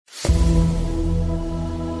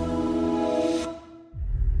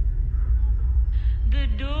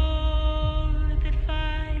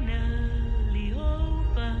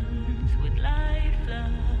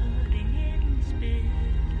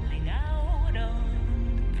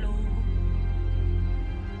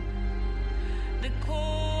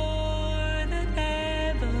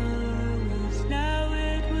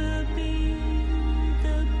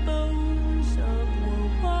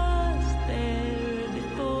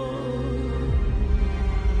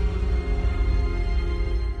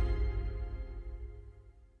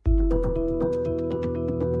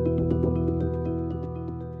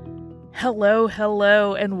Hello,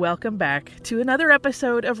 hello, and welcome back to another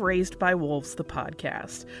episode of Raised by Wolves, the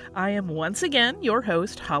podcast. I am once again your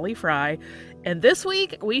host, Holly Fry, and this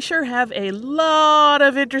week we sure have a lot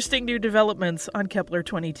of interesting new developments on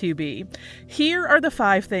Kepler-22b. Here are the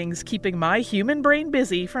 5 things keeping my human brain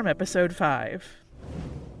busy from episode 5.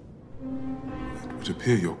 It would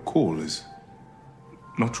appear your call is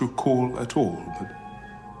not your call at all, but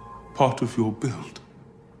part of your build.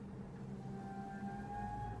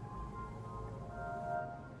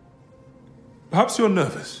 Perhaps you're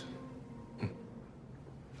nervous.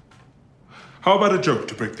 How about a joke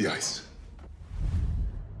to break the ice?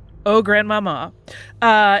 Oh, Grandmama.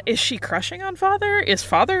 Is she crushing on Father? Is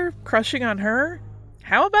Father crushing on her?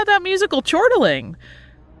 How about that musical chortling?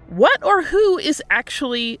 What or who is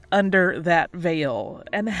actually under that veil?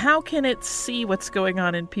 And how can it see what's going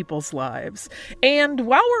on in people's lives? And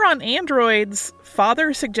while we're on androids,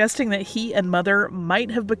 Father suggesting that he and Mother might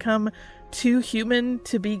have become too human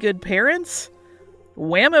to be good parents?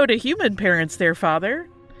 Whammo to human parents there, Father.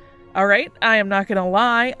 Alright, I am not gonna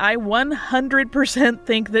lie, I 100%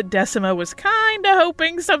 think that Decima was kinda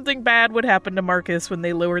hoping something bad would happen to Marcus when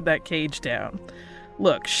they lowered that cage down.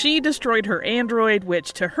 Look, she destroyed her android,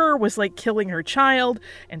 which to her was like killing her child,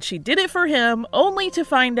 and she did it for him, only to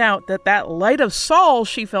find out that that light of Saul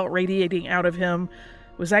she felt radiating out of him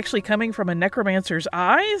was actually coming from a necromancer's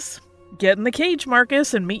eyes? Get in the cage,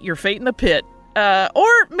 Marcus, and meet your fate in the pit.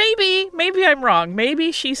 Or maybe I'm wrong.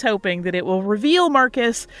 Maybe she's hoping that it will reveal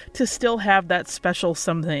Marcus to still have that special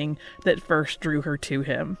something that first drew her to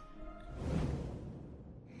him.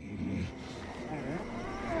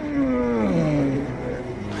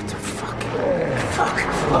 What the fuck?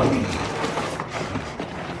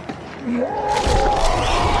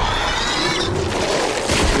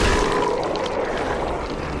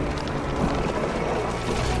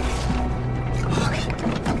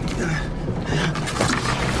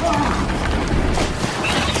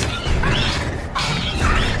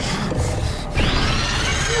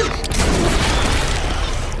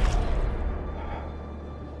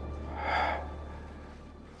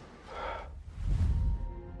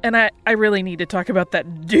 And I really need to talk about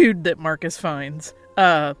that dude that Marcus finds.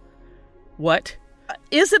 What?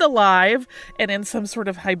 Is it alive and in some sort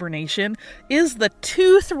of hibernation? Is the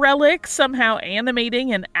tooth relic somehow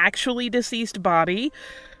animating an actually deceased body?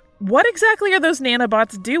 What exactly are those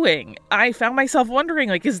nanobots doing? I found myself wondering,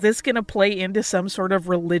 is this going to play into some sort of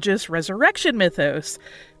religious resurrection mythos?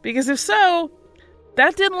 Because if so,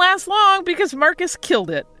 that didn't last long because Marcus killed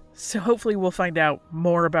it. So hopefully we'll find out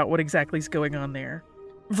more about what exactly is going on there.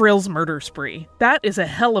 Vril's murder spree. That is a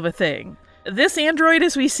hell of a thing. This android,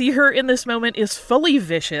 as we see her in this moment, is fully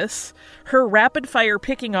vicious. Her rapid-fire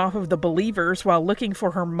picking off of the believers while looking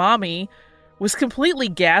for her mommy was completely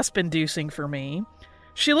gasp-inducing for me.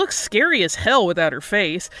 She looks scary as hell without her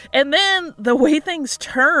face. And then the way things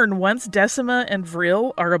turn once Decima and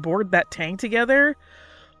Vril are aboard that tank together.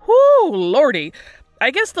 Whoo, lordy.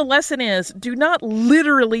 I guess the lesson is, do not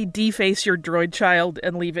literally deface your droid child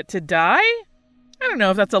and leave it to die. I don't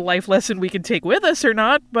know if that's a life lesson we can take with us or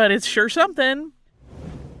not, but it's sure something.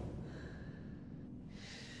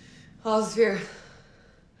 Holosphere.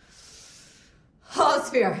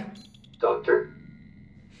 Doctor?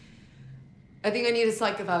 I think I need a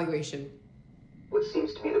psych evaluation. What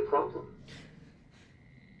seems to be the problem?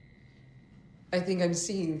 I think I'm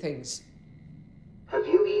seeing things. Have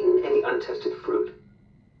you eaten any untested fruit?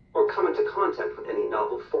 Or come into contact with any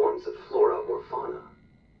novel forms of flora or fauna?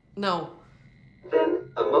 No.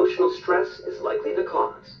 Then emotional stress is likely the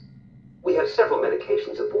cause. We have several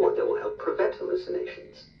medications aboard that will help prevent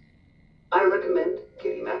hallucinations. I recommend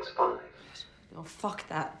Kitty Max 5. No, fuck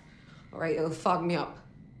that. Alright, it'll fog me up.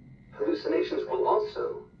 Hallucinations will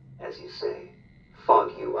also, as you say,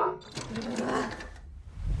 fog you up.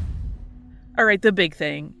 Alright, the big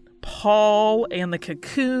thing. Paul and the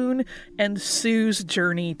cocoon and Sue's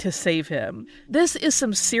journey to save him. This is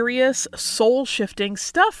some serious, soul-shifting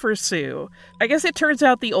stuff for Sue. I guess it turns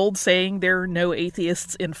out the old saying, there are no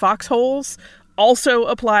atheists in foxholes, also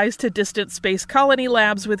applies to distant space colony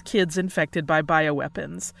labs with kids infected by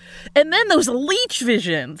bioweapons. And then those leech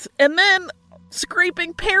visions! And then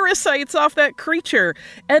scraping parasites off that creature.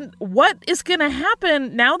 And what is going to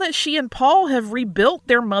happen now that she and Paul have rebuilt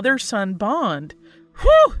their mother-son bond?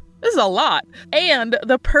 Whew! This is a lot. And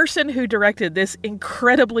the person who directed this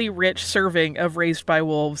incredibly rich serving of Raised by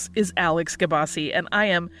Wolves is Alex Gabassi, and I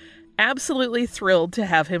am absolutely thrilled to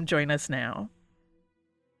have him join us now.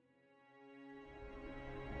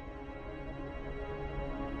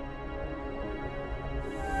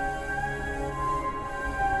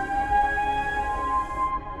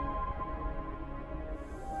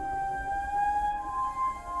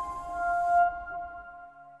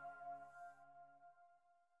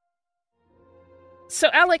 So,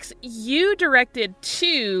 Alex, you directed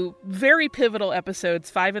 2 very pivotal episodes,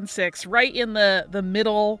 5 and 6, right in the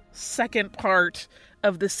middle second part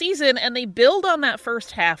of the season, and they build on that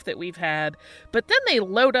first half that we've had, but then they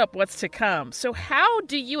load up what's to come. So how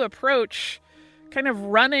do you approach kind of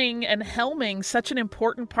running and helming such an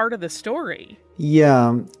important part of the story?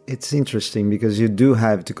 Yeah, it's interesting because you do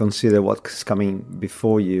have to consider what's coming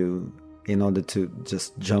before you in order to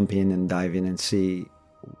just jump in and dive in and see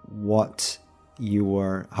how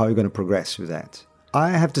you're going to progress with that. I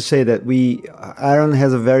have to say that Aaron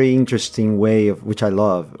has a very interesting which I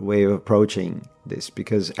love, way of approaching this,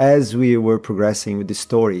 because as we were progressing with the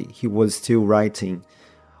story, he was still writing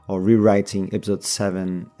or rewriting episodes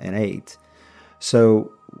 7 and 8.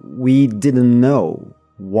 So we didn't know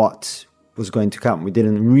what was going to come. We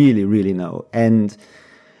didn't really, really know. And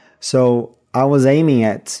so I was aiming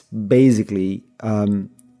at basically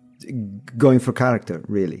going for character,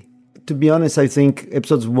 really. To be honest, I think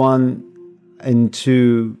episodes 1 and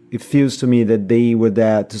 2, it feels to me that they were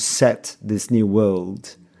there to set this new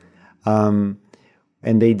world. And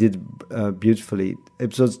they did beautifully.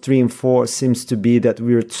 Episodes 3 and 4 seems to be that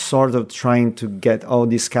we're sort of trying to get all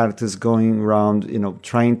these characters going around,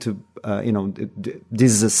 trying to,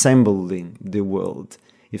 disassembling the world.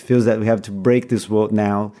 It feels that we have to break this world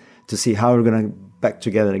now to see how we're going to back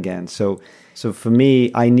together again. So for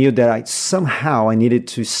me, I knew that I needed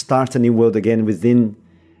to start a new world again within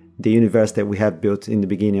the universe that we have built in the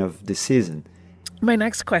beginning of this season. My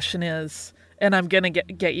next question is, and I'm going to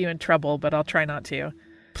get you in trouble, but I'll try not to.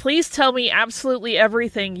 Please tell me absolutely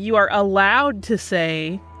everything you are allowed to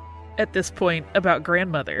say at this point about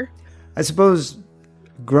grandmother. I suppose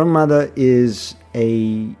grandmother is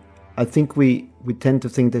I think we tend to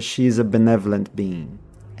think that she's a benevolent being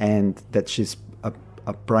and that she's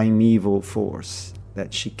a primeval force,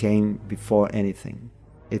 that she came before anything.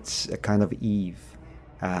 It's a kind of Eve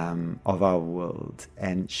of our world,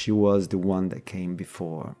 and she was the one that came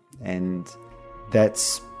before. And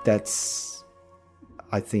that's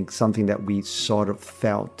I think something that we sort of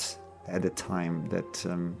felt at the time that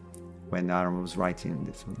when Aaron was writing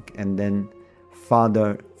this book. And then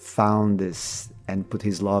Father found this and put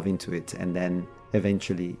his love into it, and then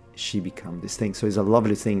eventually she became this thing. So it's a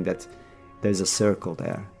lovely thing that there's a circle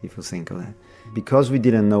there, if you think of that. Because we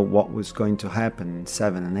didn't know what was going to happen in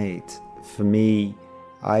 7 and 8, for me,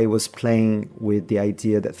 I was playing with the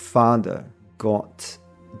idea that Father got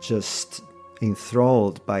just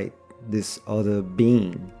enthralled by this other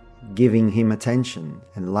being, giving him attention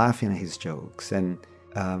and laughing at his jokes. And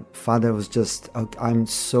Father was just, I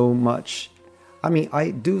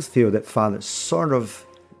do feel that Father sort of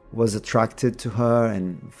was attracted to her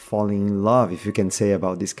and falling in love, if you can say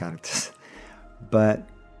about these characters. But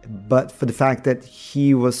for the fact that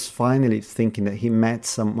he was finally thinking that he met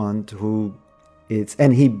someone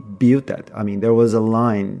and he built that. I mean, there was a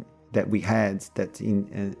line that we had that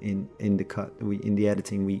in the cut, in the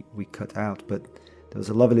editing we cut out, but there was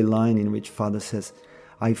a lovely line in which Father says,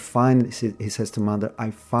 he says to Mother,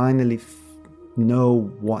 I finally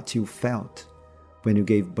know what you felt when you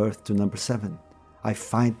gave birth to number 7. I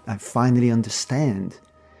finally understand.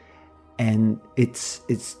 And it's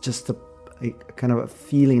just a kind of a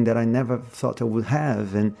feeling that I never thought I would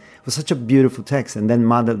have. And it was such a beautiful text. And then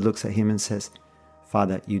Mother looks at him and says,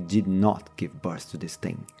 Father, you did not give birth to this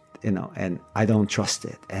thing, and I don't trust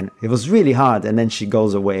it. And it was really hard. And then she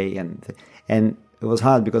goes away, and it was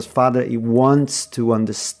hard because Father, he wants to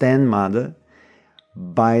understand Mother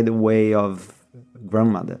by the way of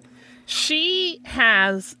grandmother. She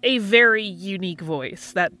has a very unique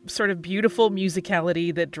voice, that sort of beautiful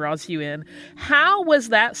musicality that draws you in. How was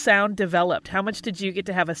that sound developed? How much did you get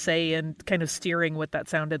to have a say in kind of steering what that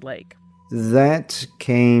sounded like? That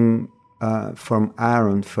came from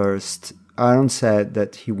Aaron first. Aaron said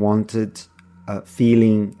that he wanted a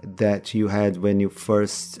feeling that you had when you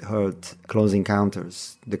first heard Close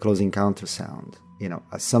Encounters, the Close Encounter sound.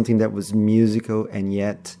 Something that was musical and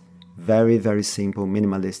yet very, very simple,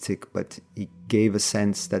 minimalistic, but it gave a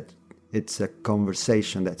sense that it's a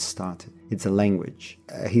conversation that started. It's a language.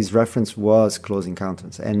 His reference was Close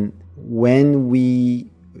Encounters. And when we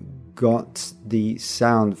got the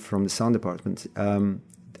sound from the sound department,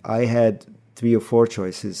 I had 3 or 4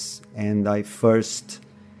 choices, and I chose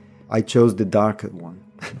the darker one,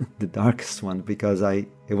 the darkest one, because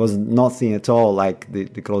it was nothing at all like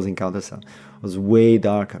the Close Encounter sound. It was way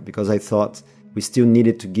darker because I thought we still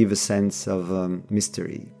needed to give a sense of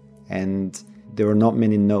mystery, and there were not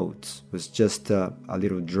many notes. It was just a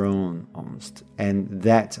little drone almost, and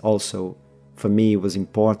that also for me was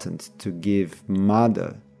important to give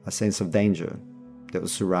Mother a sense of danger that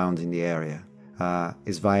was surrounding the area.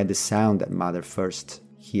 is via the sound that Mother first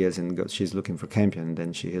hears and goes. She's looking for Campion,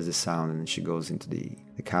 then she hears the sound and she goes into the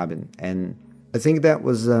cabin. And I think that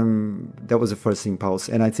was the first impulse.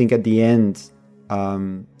 And I think at the end,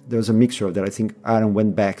 there was a mixture of that. I think Aaron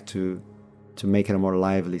went back to make it a more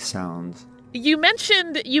lively sound. You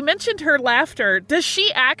mentioned her laughter. Does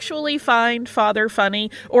she actually find Father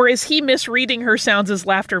funny, or is he misreading her sounds as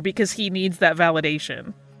laughter because he needs that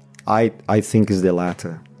validation? I think it's the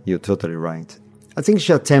latter. You're totally right. I think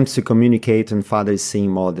she attempts to communicate and Father is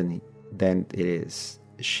seeing more than it is.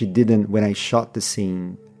 She didn't, when I shot the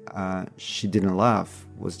scene, she didn't laugh.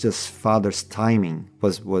 It was just Father's timing,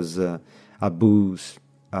 was Abu's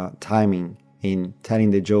timing in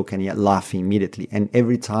telling the joke and yet laughing immediately. And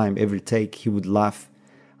every time, every take, he would laugh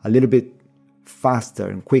a little bit faster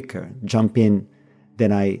and quicker, jump in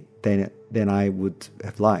than I would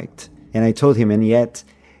have liked. And I told him, and yet,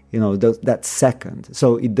 that second.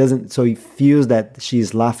 So he feels that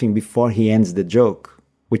she's laughing before he ends the joke,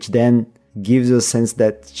 which then gives you a sense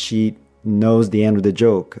that she knows the end of the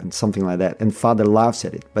joke and something like that. And Father laughs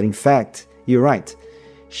at it. But in fact, you're right.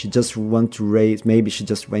 She just wants to raise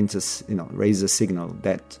a signal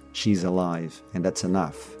that she's alive, and that's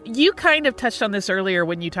enough. You kind of touched on this earlier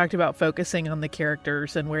when you talked about focusing on the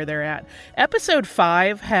characters and where they're at. Episode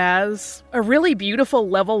 5 has a really beautiful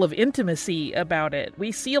level of intimacy about it.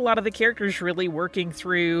 We see a lot of the characters really working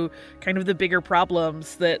through kind of the bigger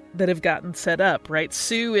problems that have gotten set up, right?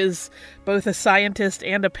 Sue is both a scientist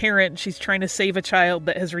and a parent. She's trying to save a child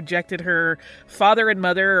that has rejected her. Father and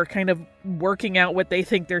Mother are kind of working out what they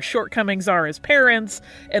think their shortcomings are as parents,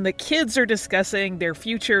 and the kids are discussing their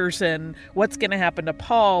futures and what's going to happen to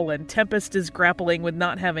Paul, and Tempest is grappling with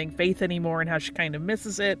not having faith anymore and how she kind of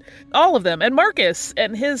misses it. All of them. And Marcus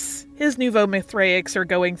and his Nouveau Mithraics are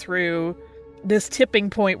going through this tipping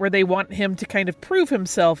point where they want him to kind of prove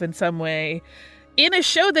himself in some way in a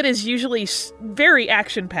show that is usually very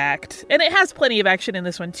action-packed. And it has plenty of action in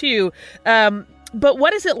this one too. But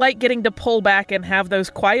what is it like getting to pull back and have those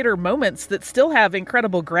quieter moments that still have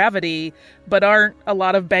incredible gravity, but aren't a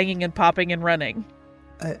lot of banging and popping and running?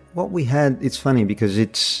 What we had, it's funny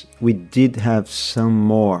because we did have some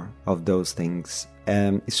more of those things,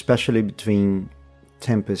 especially between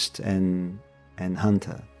Tempest and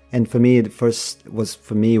Hunter. And for me, it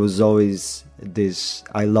was always this.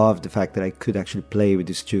 I loved the fact that I could actually play with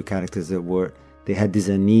these two characters they had this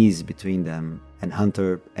unease between them, and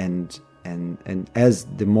Hunter and as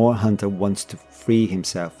the more Hunter wants to free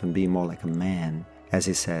himself and be more like a man, as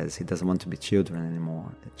he says, he doesn't want to be children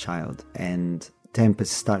anymore, a child, and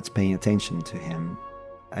Tempest starts paying attention to him.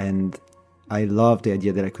 And I love the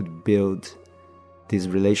idea that I could build this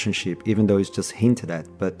relationship, even though it's just hinted at,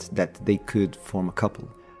 but that they could form a couple.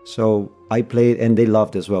 So I played, and they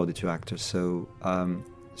loved as well, the two actors. So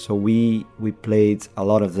we played a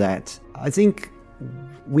lot of that. I think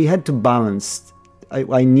we had to balance.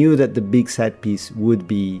 I knew that the big set piece would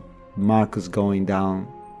be Marcus going down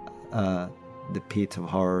the pit of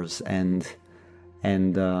horrors and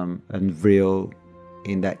Vril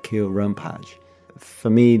in that kill rampage. For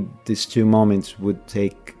me, these two moments would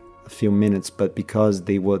take a few minutes, but because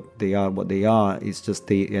they are, it's just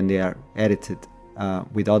they are edited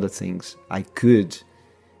with other things. I could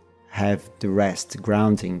have the rest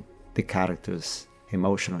grounding the characters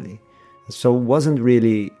emotionally. So it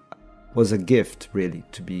was a gift really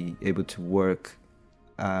to be able to work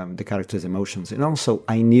the characters' emotions. And also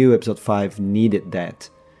I knew episode 5 needed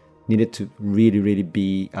to really, really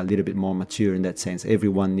be a little bit more mature in that sense.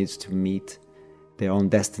 Everyone needs to meet their own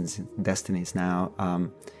destinies now.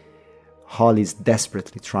 Holly's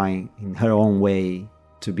desperately trying in her own way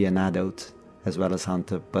to be an adult as well as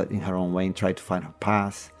Hunter, but in her own way, and try to find her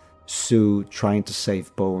path. Sue trying to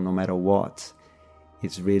save Bo no matter what.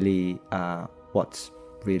 It's really what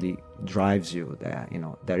really drives you there.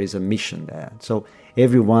 There is a mission there. So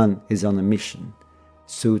everyone is on a mission.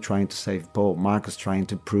 Sue trying to save Bo, Marcus trying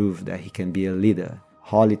to prove that he can be a leader,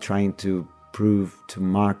 Holly trying to prove to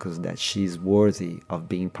Marcus that she's worthy of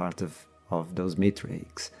being part of those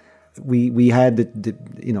Mithraics. We had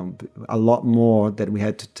a lot more that we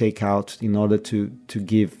had to take out in order to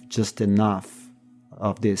give just enough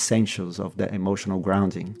of the essentials of that emotional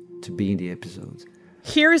grounding to be in the episode.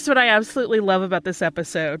 Here's what I absolutely love about this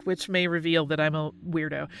episode, which may reveal that I'm a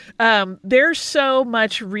weirdo. There's so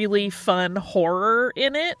much really fun horror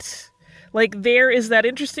in it. Like, there is that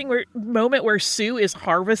interesting moment where Sue is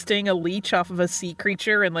harvesting a leech off of a sea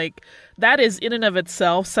creature, and, like, that is in and of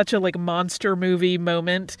itself such a like monster movie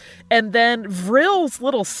moment. And then Vril's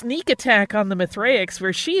little sneak attack on the Mithraics,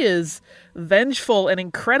 where she is vengeful and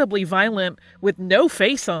incredibly violent with no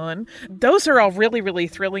face on. Those are all really, really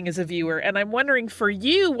thrilling as a viewer. And I'm wondering for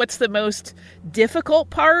you, what's the most difficult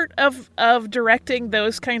part of directing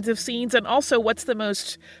those kinds of scenes? And also what's the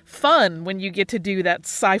most fun when you get to do that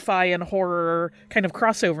sci-fi and horror kind of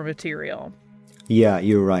crossover material? Yeah,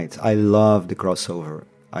 you're right. I love the crossover.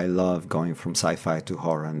 I love going from sci-fi to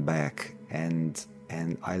horror and back. And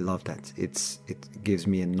I love that. It gives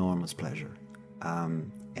me enormous pleasure.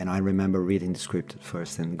 And I remember reading the script at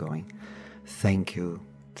first and going, thank you,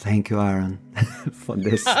 Aaron, for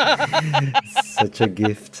this. Such a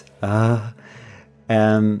gift.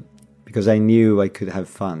 Because I knew I could have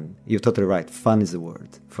fun. You're totally right. Fun is the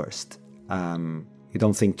word first. You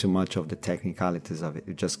don't think too much of the technicalities of it.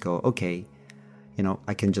 You just go, okay,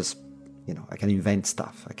 I can just, I can invent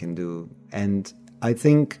stuff. I can do. And I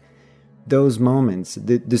think those moments,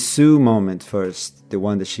 the Sue moment first, the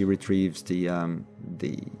one that she retrieves the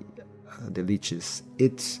leeches,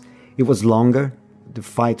 it was longer. The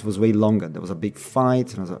fight was way longer. There was a big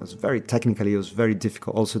fight, and it was very technically. It was very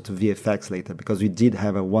difficult also to VFX later, because we did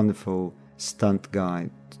have a wonderful stunt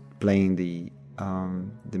guy playing the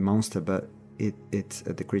monster, but it's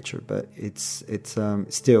the creature. But it's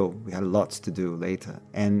still, we had lots to do later,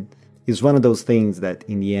 and it's one of those things that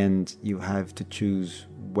in the end you have to choose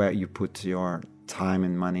where you put your time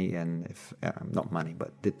and money, and if not money,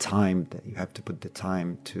 but the time that you have to put the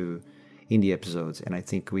time to in the episodes. And I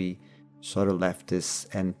think we sort of left this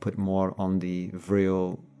and put more on the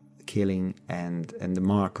Vril killing and the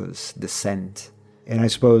Marcus descent. And I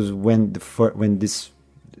suppose when the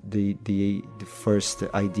first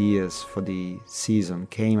ideas for the season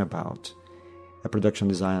came about, a production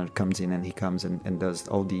designer comes in, and he comes and does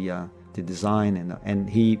all the design, and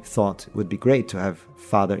he thought it would be great to have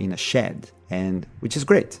Father in a shed, and which is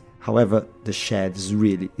great. However, the shed is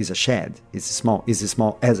a shed. It's as small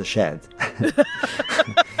as a shed.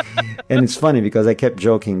 And it's funny because I kept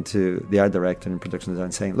joking to the art director and production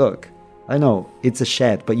designer, saying, look, I know it's a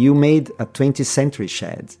shed, but you made a 20th century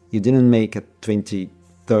shed. You didn't make a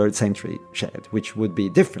 23rd century shed, which would be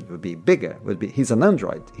different, would be bigger, he's an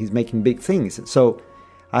android, he's making big things. So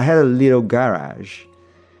I had a little garage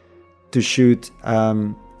to shoot a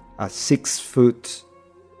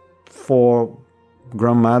 6'4"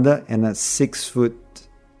 grandmother and a 6'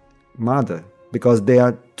 mother, because they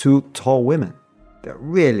are two tall women. They're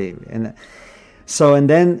really, and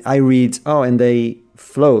then I read, and they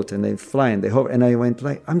float and they fly and they hover, and I went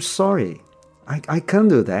like, I'm sorry, I can't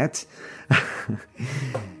do that.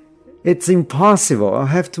 It's impossible. I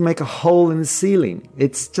have to make a hole in the ceiling.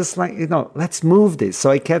 It's just like, let's move this.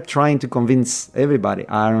 So I kept trying to convince everybody,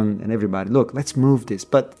 Aaron and everybody, look, let's move this.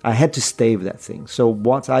 But I had to stay with that thing. So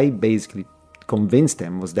what I basically convinced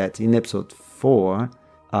them was that in episode 4,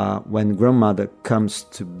 when grandmother comes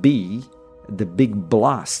to be, the big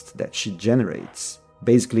blast that she generates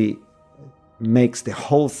basically makes the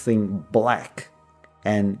whole thing black.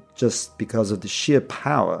 And just because of the sheer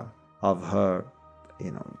power of her,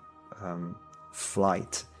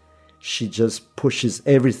 flight, she just pushes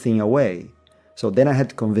everything away. So then I had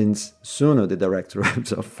to convince Suno, the director of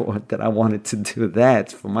episode 4, that I wanted to do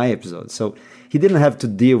that for my episode. So he didn't have to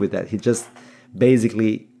deal with that. He just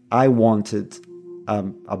basically, I wanted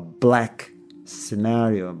a black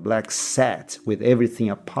scenario, a black set with everything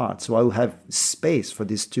apart. So I will have space for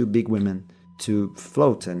these two big women to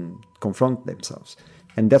float and confront themselves.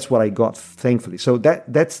 And that's what I got, thankfully. So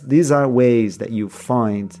these are ways that you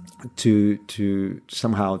find to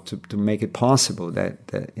somehow to make it possible that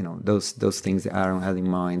those things that Aaron had in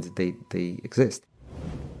mind, they exist.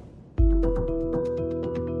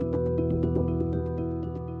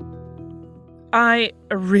 I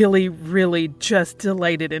really, really just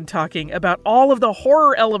delighted in talking about all of the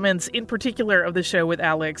horror elements, in particular of the show, with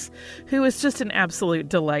Alex, who is just an absolute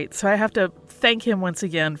delight. So I have to thank him once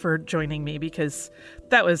again for joining me, because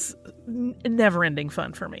that was never-ending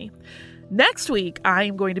fun for me. Next week, I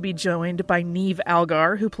am going to be joined by Neve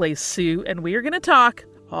Algar, who plays Sue, and we are going to talk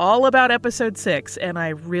all about episode 6, and I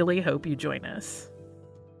really hope you join us.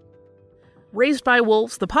 Raised by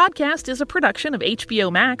Wolves, the podcast, is a production of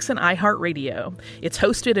HBO Max and iHeartRadio. It's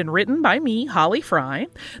hosted and written by me, Holly Fry.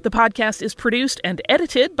 The podcast is produced and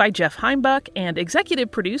edited by Jeff Heimbuch and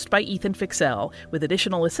executive produced by Ethan Fixell, with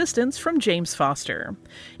additional assistance from James Foster.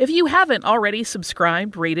 If you haven't already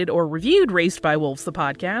subscribed, rated, or reviewed Raised by Wolves, the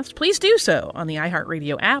podcast, please do so on the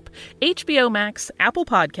iHeartRadio app, HBO Max, Apple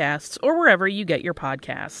Podcasts, or wherever you get your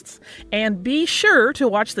podcasts. And be sure to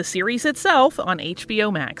watch the series itself on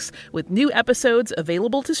HBO Max, with new episodes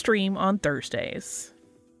available to stream on Thursdays.